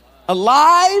they?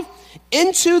 Alive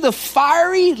into the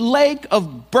fiery lake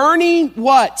of burning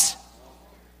what?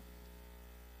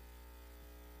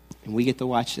 And we get to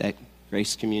watch that,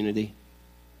 Grace community.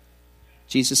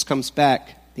 Jesus comes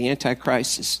back. The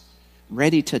Antichrist is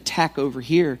ready to attack over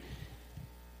here.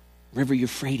 River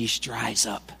Euphrates dries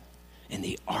up, and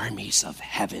the armies of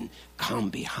heaven come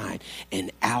behind.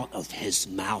 And out of his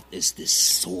mouth is this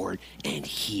sword, and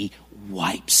he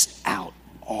wipes out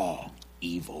all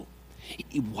evil.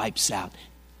 He wipes out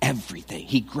everything.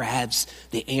 He grabs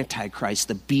the Antichrist,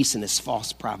 the beast, and his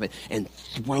false prophet, and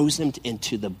throws them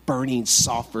into the burning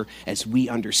sulfur, as we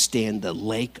understand, the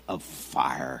lake of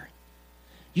fire.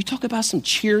 You talk about some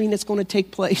cheering that's going to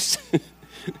take place.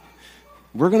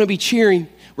 We're going to be cheering.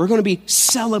 We're going to be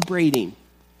celebrating.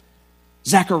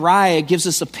 Zechariah gives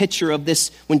us a picture of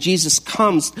this when Jesus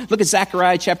comes. Look at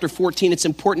Zechariah chapter 14. It's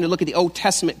important to look at the Old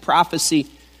Testament prophecy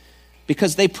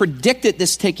because they predicted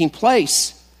this taking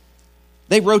place.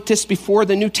 They wrote this before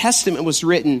the New Testament was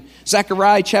written.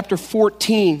 Zechariah chapter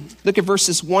 14. Look at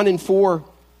verses 1 and 4.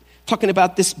 Talking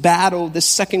about this battle, this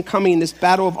second coming, this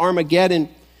battle of Armageddon.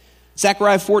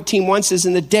 Zechariah 14:1 says,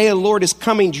 "In the day of the Lord is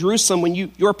coming, Jerusalem, when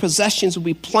your possessions will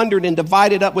be plundered and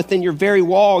divided up within your very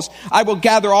walls. I will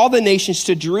gather all the nations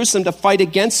to Jerusalem to fight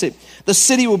against it. The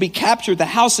city will be captured, the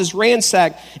houses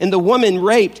ransacked, and the woman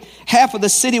raped. Half of the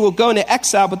city will go into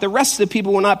exile, but the rest of the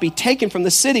people will not be taken from the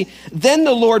city. Then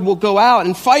the Lord will go out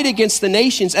and fight against the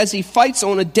nations as he fights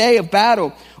on a day of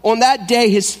battle. On that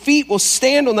day, his feet will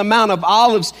stand on the Mount of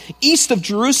Olives east of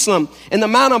Jerusalem, and the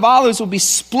Mount of Olives will be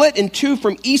split in two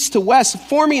from east to west,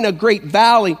 forming a great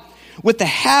valley, with the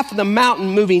half of the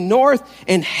mountain moving north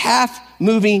and half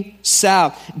moving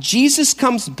south." Jesus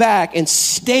comes back and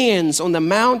stands on the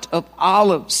Mount of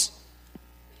Olives.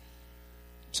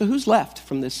 So who's left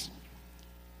from this?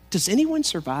 Does anyone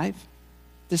survive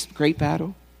this great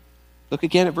battle? Look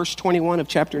again at verse 21 of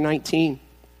chapter 19.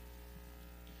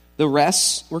 The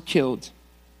rest were killed.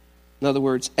 In other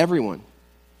words, everyone,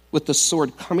 with the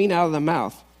sword coming out of the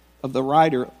mouth of the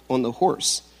rider on the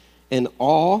horse. And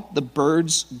all the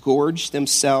birds gorged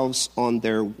themselves on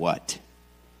their what?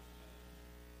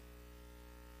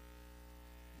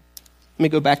 Let me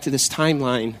go back to this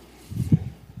timeline.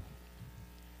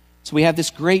 So we have this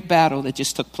great battle that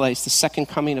just took place, the second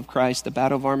coming of Christ, the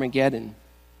battle of Armageddon.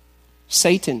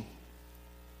 Satan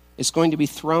is going to be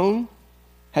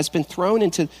has been thrown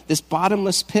into this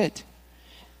bottomless pit.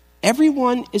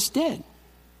 Everyone is dead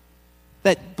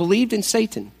that believed in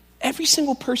Satan. Every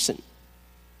single person.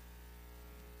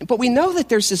 But we know that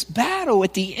there's this battle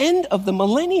at the end of the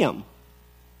millennium.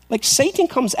 Like Satan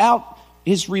comes out,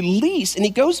 his release, and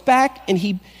he goes back and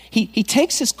he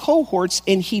takes his cohorts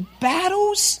and he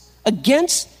battles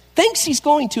against, thinks he's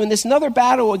going to, in this another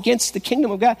battle against the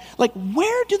kingdom of God. Like,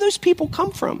 where do those people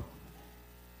come from?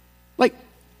 Like,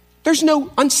 there's no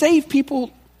unsaved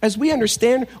people, as we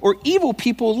understand, or evil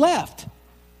people left.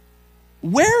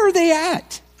 Where are they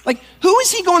at? Like, who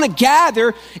is he going to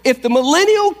gather if the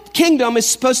millennial kingdom is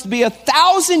supposed to be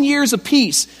 1,000 years of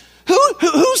peace?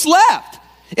 Who's left?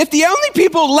 If the only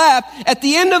people left at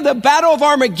the end of the battle of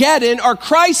Armageddon are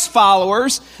Christ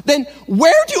followers, then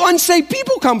where do unsaved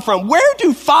people come from? Where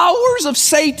do followers of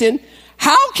Satan,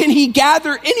 how can he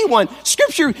gather anyone?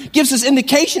 Scripture gives us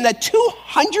indication that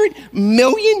 200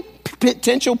 million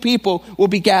potential people will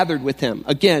be gathered with him,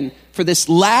 again, for this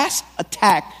last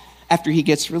attack after he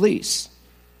gets released.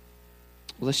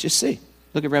 Well, let's just see.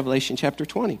 Look at Revelation chapter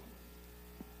 20.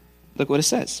 Look what it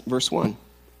says, verse 1.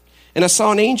 "And I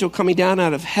saw an angel coming down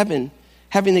out of heaven,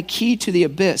 having the key to the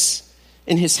abyss,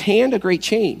 in his hand a great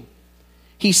chain.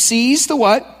 He seized the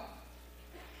what?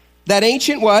 That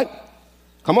ancient what?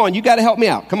 Come on, you got to help me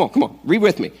out. Come on, read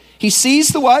with me. He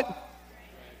seized the what?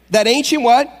 That ancient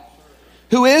what?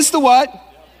 Who is the what?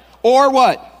 Or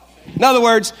what? In other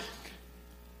words,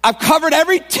 I've covered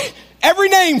every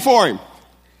name for him.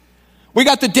 We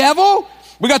got the devil,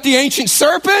 we got the ancient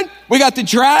serpent, we got the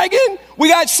dragon, we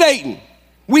got Satan.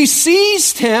 We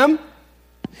seized him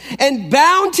and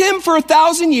bound him for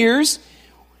 1,000 years,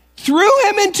 threw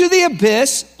him into the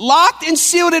abyss, locked and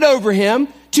sealed it over him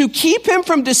to keep him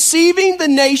from deceiving the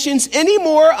nations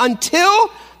anymore until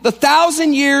the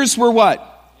 1,000 years were what?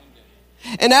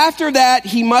 And after that,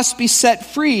 he must be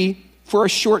set free for a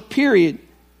short period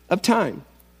of time."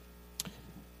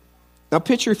 Now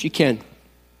picture, if you can,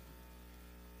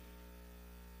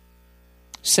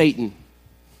 Satan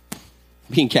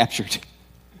being captured.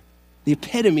 The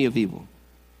epitome of evil.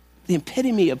 The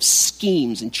epitome of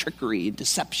schemes and trickery and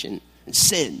deception and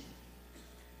sin.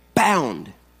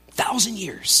 Bound 1,000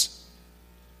 years.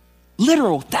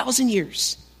 Literal 1,000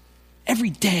 years.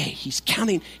 Every day he's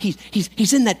counting,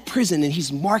 he's in that prison and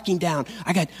he's marking down,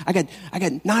 I got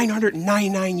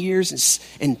 999 years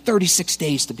and 36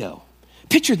 days to go.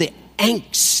 Picture the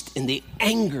angst and the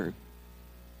anger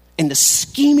and the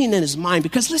scheming in his mind,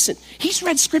 because listen, he's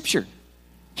read Scripture.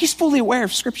 He's fully aware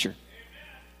of Scripture.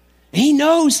 And he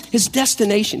knows his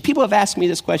destination. People have asked me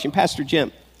this question, Pastor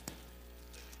Jim,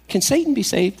 can Satan be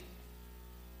saved?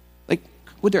 Like,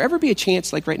 would there ever be a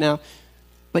chance, like right now,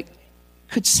 like,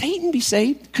 could Satan be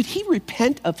saved? Could he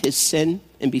repent of his sin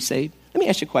and be saved? Let me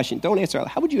ask you a question. Don't answer out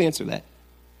loud. How would you answer that?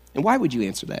 And why would you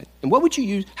answer that? And what would you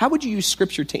use? How would you use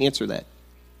scripture to answer that?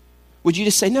 Would you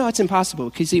just say, no, it's impossible?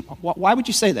 Because why would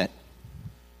you say that?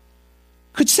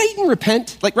 Could Satan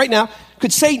repent? Like right now,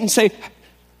 could Satan say,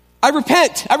 I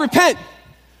repent.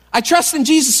 I trust in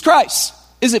Jesus Christ.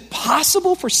 Is it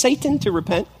possible for Satan to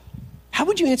repent? How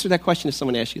would you answer that question if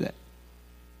someone asked you that?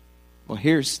 Well,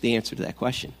 here's the answer to that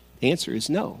question. The answer is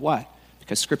no. Why?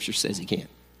 Because Scripture says he can't.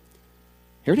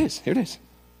 Here it is. There it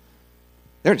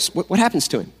is. What happens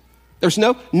to him? There's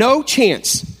no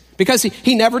chance. Because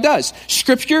he never does.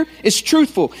 Scripture is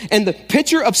truthful. And the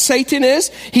picture of Satan is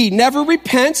he never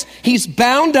repents. He's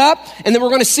bound up. And then we're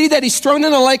going to see that he's thrown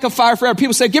in a lake of fire forever.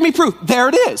 People say, give me proof. There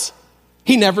it is.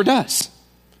 He never does.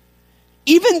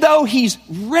 Even though he's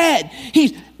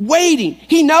he's waiting.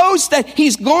 He knows that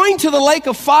he's going to the lake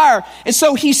of fire. And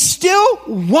so he still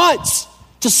wants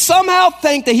to somehow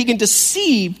think that he can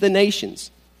deceive the nations.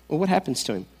 Well, what happens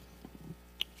to him?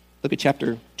 Look at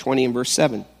chapter 20 and verse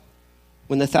 7.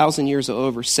 When the 1,000 years are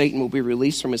over, Satan will be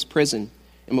released from his prison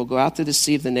and will go out to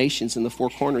deceive the nations in the four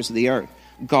corners of the earth,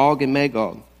 Gog and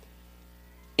Magog,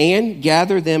 and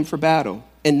gather them for battle.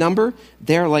 In number,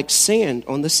 they're like sand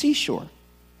on the seashore.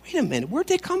 Wait a minute, where'd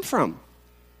they come from?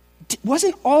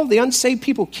 Wasn't all the unsaved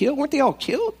people killed? Weren't they all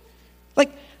killed?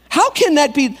 Like, how can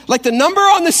that be like the number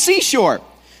on the seashore?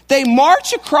 They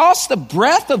march across the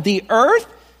breadth of the earth.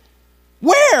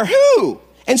 Where? Who?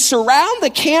 And surround the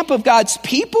camp of God's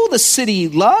people, the city he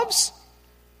loves?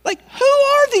 Like, who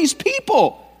are these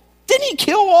people? Didn't he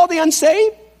kill all the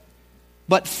unsaved?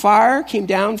 But fire came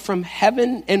down from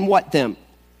heaven and what them?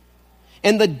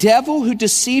 And the devil who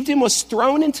deceived him was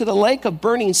thrown into the lake of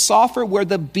burning sulfur where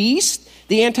the beast,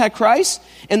 the Antichrist,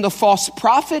 and the false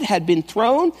prophet had been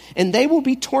thrown, and they will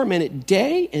be tormented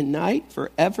day and night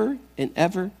forever and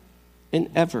ever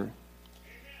and ever.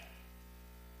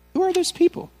 Who are those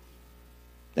people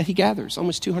that he gathers?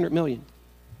 Almost 200 million.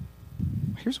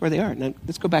 Here's where they are. Now,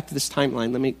 let's go back to this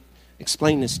timeline. Let me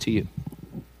explain this to you.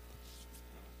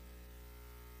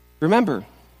 Remember,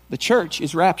 the church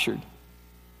is raptured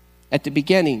at the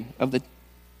beginning of the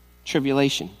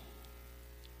tribulation.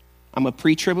 I'm a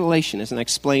pre-tribulationist, and I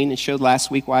explained and showed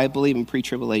last week why I believe in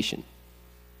pre-tribulation.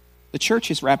 The church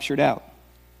is raptured out.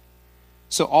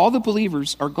 So all the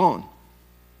believers are gone.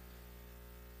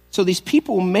 So these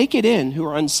people make it in who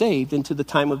are unsaved into the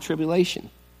time of tribulation.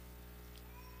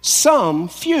 Some,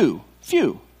 few,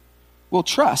 will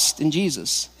trust in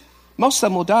Jesus. Most of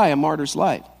them will die a martyr's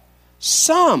life.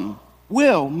 Some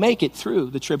will make it through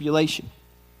the tribulation.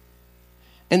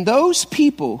 And those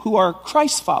people who are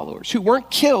Christ followers, who weren't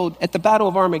killed at the Battle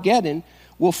of Armageddon,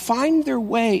 will find their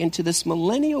way into this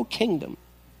millennial kingdom.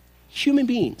 Human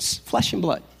beings, flesh and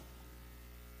blood.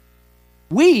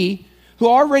 We, who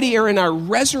already are in our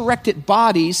resurrected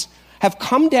bodies, have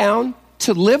come down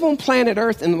to live on planet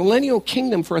Earth in the millennial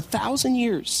kingdom for 1,000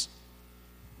 years.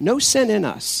 No sin in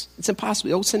us. It's impossible.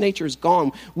 The old sin nature is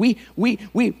gone. We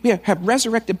have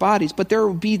resurrected bodies, but there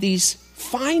will be these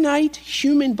finite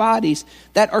human bodies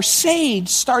that are saved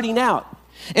starting out.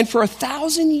 And for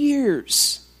 1,000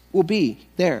 years will be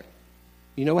there.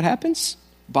 You know what happens?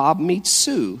 Bob meets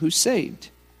Sue, who's saved.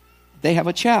 They have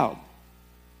a child.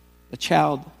 The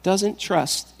child doesn't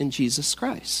trust in Jesus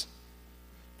Christ.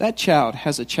 That child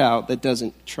has a child that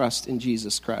doesn't trust in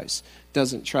Jesus Christ,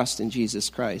 doesn't trust in Jesus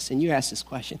Christ. And you ask this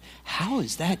question, how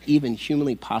is that even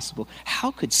humanly possible?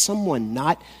 How could someone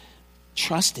not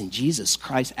trust in Jesus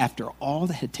Christ after all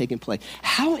that had taken place?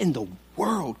 How in the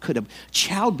world could a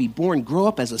child be born, grow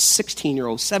up as a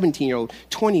 16-year-old, 17-year-old,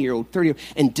 20-year-old, 30-year-old,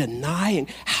 and denying?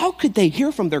 How could they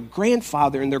hear from their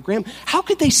grandfather and their grandma? How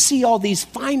could they see all these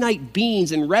finite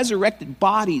beings and resurrected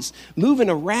bodies moving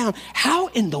around? How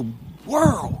in the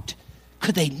world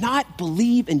could they not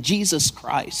believe in Jesus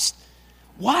Christ?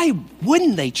 Why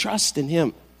wouldn't they trust in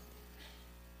him?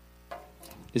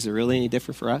 Is it really any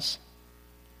different for us?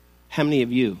 How many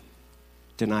of you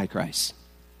deny Christ?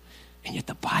 And yet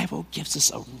the Bible gives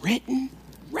us a written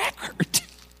record.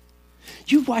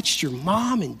 You watched your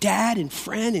mom and dad and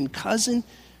friend and cousin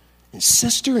and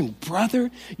sister and brother.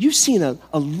 You've seen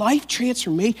a life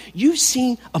transformation. You've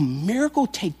seen a miracle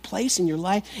take place in your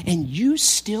life, and you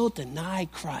still deny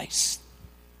Christ.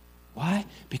 Why?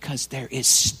 Because there is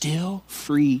still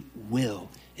free will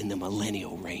in the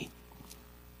millennial reign.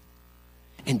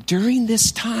 And during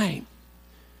this time,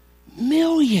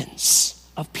 millions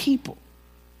of people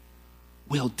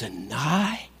will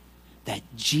deny that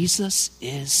Jesus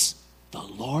is the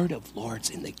Lord of lords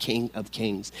and the King of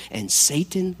kings, and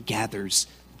Satan gathers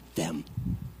them.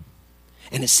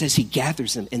 And it says he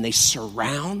gathers them and they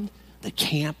surround the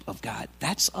camp of God.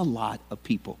 That's a lot of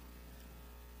people.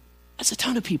 That's a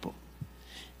ton of people.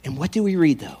 And what do we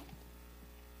read though?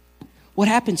 What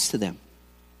happens to them?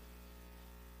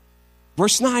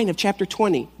 Verse 9 of chapter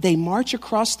 20, they march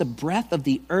across the breadth of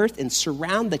the earth and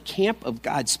surround the camp of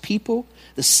God's people,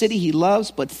 the city he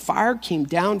loves, but fire came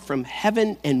down from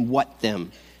heaven and what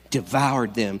them?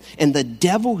 Devoured them. And the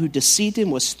devil who deceived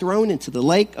him was thrown into the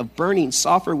lake of burning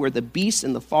sulfur where the beast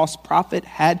and the false prophet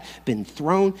had been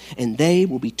thrown, and they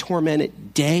will be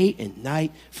tormented day and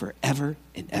night forever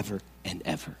and ever and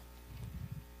ever.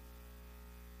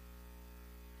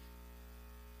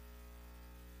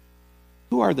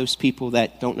 Who are those people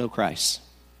that don't know Christ?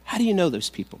 How do you know those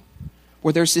people?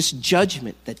 Where there's this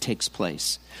judgment that takes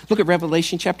place. Look at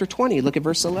Revelation chapter 20. Look at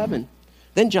verse 11.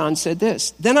 Then John said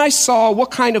this. Then I saw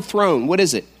what kind of throne? What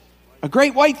is it? A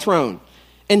great white throne.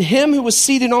 And him who was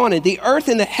seated on it. The earth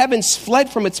and the heavens fled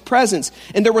from its presence,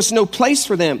 and there was no place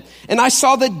for them. And I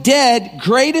saw the dead,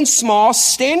 great and small,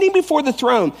 standing before the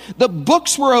throne. The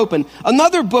books were open.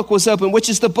 Another book was open, which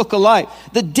is the book of life.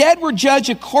 The dead were judged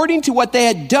according to what they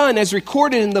had done, as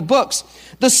recorded in the books.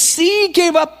 The sea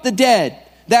gave up the dead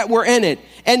that were in it,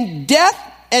 and death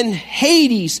and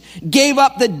Hades gave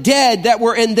up the dead that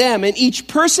were in them. And each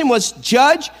person was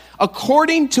judged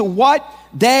according to what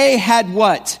they had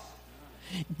what?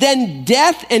 Then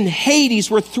death and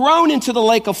Hades were thrown into the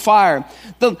lake of fire.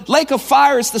 The lake of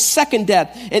fire is the second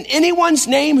death. And anyone's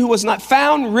name who was not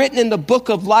found written in the book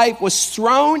of life was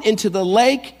thrown into the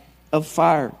lake of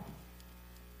fire.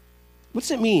 What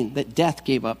does it mean that death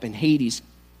gave up and Hades?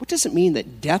 What does it mean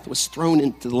that death was thrown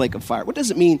into the lake of fire? What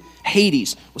does it mean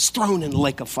Hades was thrown in the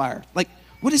lake of fire? Like,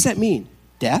 what does that mean?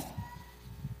 Death?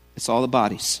 It's all the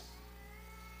bodies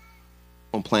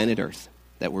on planet Earth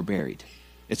that were buried.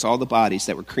 It's all the bodies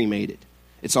that were cremated.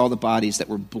 It's all the bodies that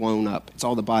were blown up. It's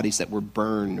all the bodies that were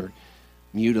burned or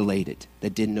mutilated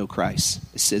that didn't know Christ.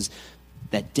 It says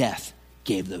that death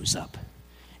gave those up.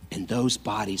 And those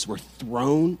bodies were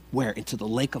thrown where? Into the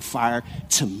lake of fire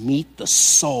to meet the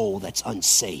soul that's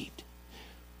unsaved.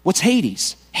 What's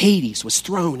Hades? Hades was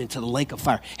thrown into the lake of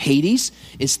fire. Hades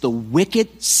is the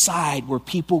wicked side where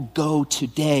people go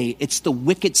today. It's the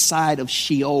wicked side of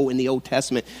Sheol in the Old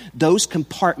Testament. Those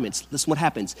compartments, listen what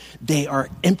happens. They are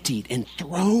emptied and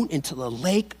thrown into the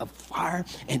lake of fire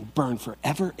and burned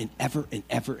forever and ever and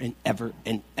ever and ever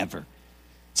and ever.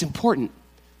 It's important,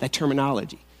 that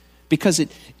terminology. Because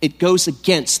it goes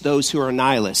against those who are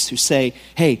nihilists, who say,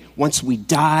 hey, once we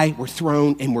die, we're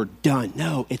thrown and we're done.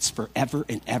 No, it's forever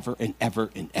and ever and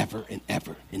ever and ever and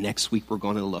ever. And next week, we're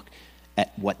going to look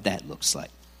at what that looks like.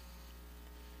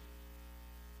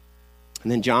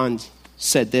 And then John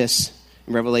said this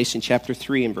in Revelation chapter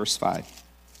 3 and verse 5.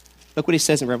 Look what he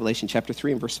says in Revelation chapter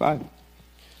 3 and verse 5.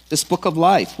 This book of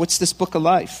life. What's this book of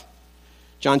life?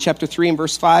 John chapter 3 and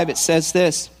verse 5, it says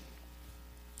this.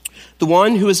 The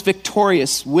one who is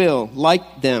victorious will,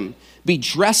 like them, be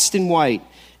dressed in white,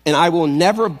 and I will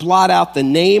never blot out the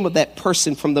name of that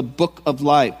person from the book of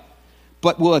life,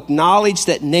 but will acknowledge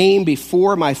that name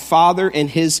before my Father and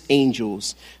his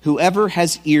angels. Whoever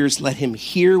has ears, let him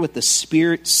hear what the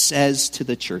Spirit says to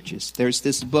the churches. There's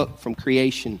this book from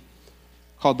creation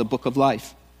called the Book of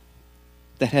Life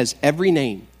that has every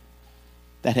name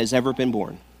that has ever been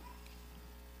born.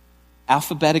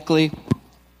 Alphabetically,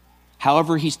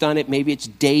 however he's done it, maybe it's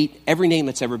date, every name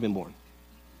that's ever been born.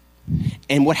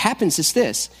 And what happens is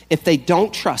this: if they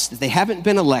don't trust, if they haven't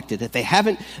been elected, if they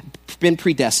haven't been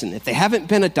predestined, if they haven't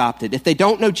been adopted, if they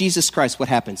don't know Jesus Christ, what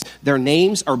happens? Their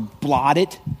names are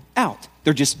blotted out.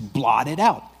 They're just blotted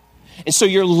out. And so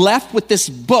you're left with this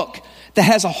book that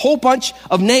has a whole bunch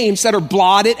of names that are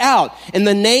blotted out. And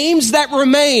the names that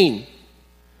remain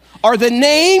are the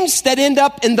names that end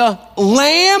up in the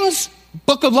Lamb's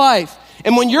book of life.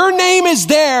 And when your name is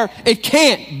there, it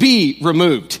can't be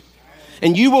removed.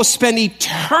 And you will spend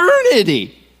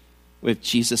eternity with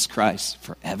Jesus Christ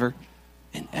forever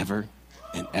and ever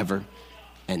and ever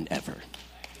and ever.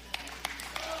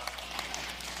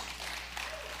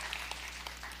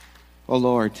 Oh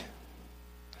Lord,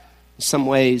 in some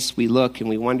ways we look and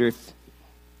we wonder if,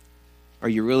 are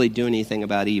you really doing anything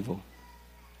about evil?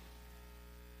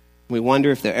 We wonder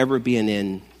if there'll ever be an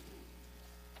end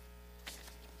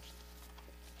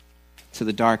to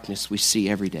the darkness we see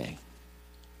every day.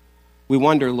 We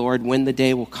wonder, Lord, when the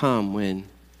day will come when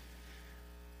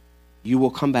you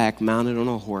will come back mounted on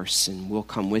a horse and we'll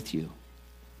come with you.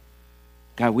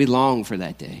 God, we long for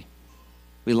that day.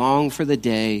 We long for the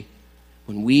day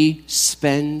when we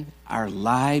spend our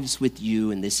lives with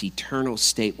you in this eternal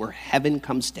state where heaven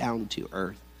comes down to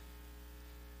earth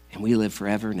and we live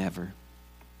forever and ever.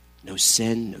 No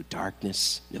sin, no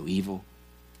darkness, no evil.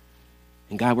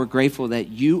 And God, we're grateful that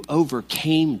you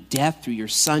overcame death through your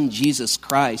Son, Jesus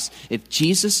Christ. If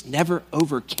Jesus never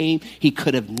overcame, he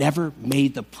could have never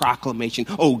made the proclamation,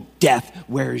 oh, death,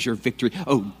 where is your victory?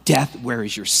 Oh, death, where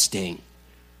is your sting?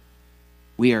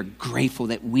 We are grateful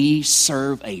that we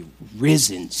serve a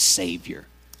risen Savior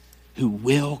who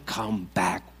will come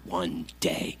back one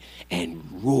day and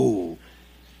rule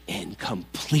in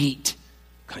complete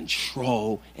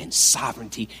control and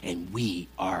sovereignty, and we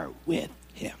are with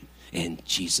him. In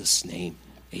Jesus' name,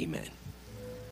 amen.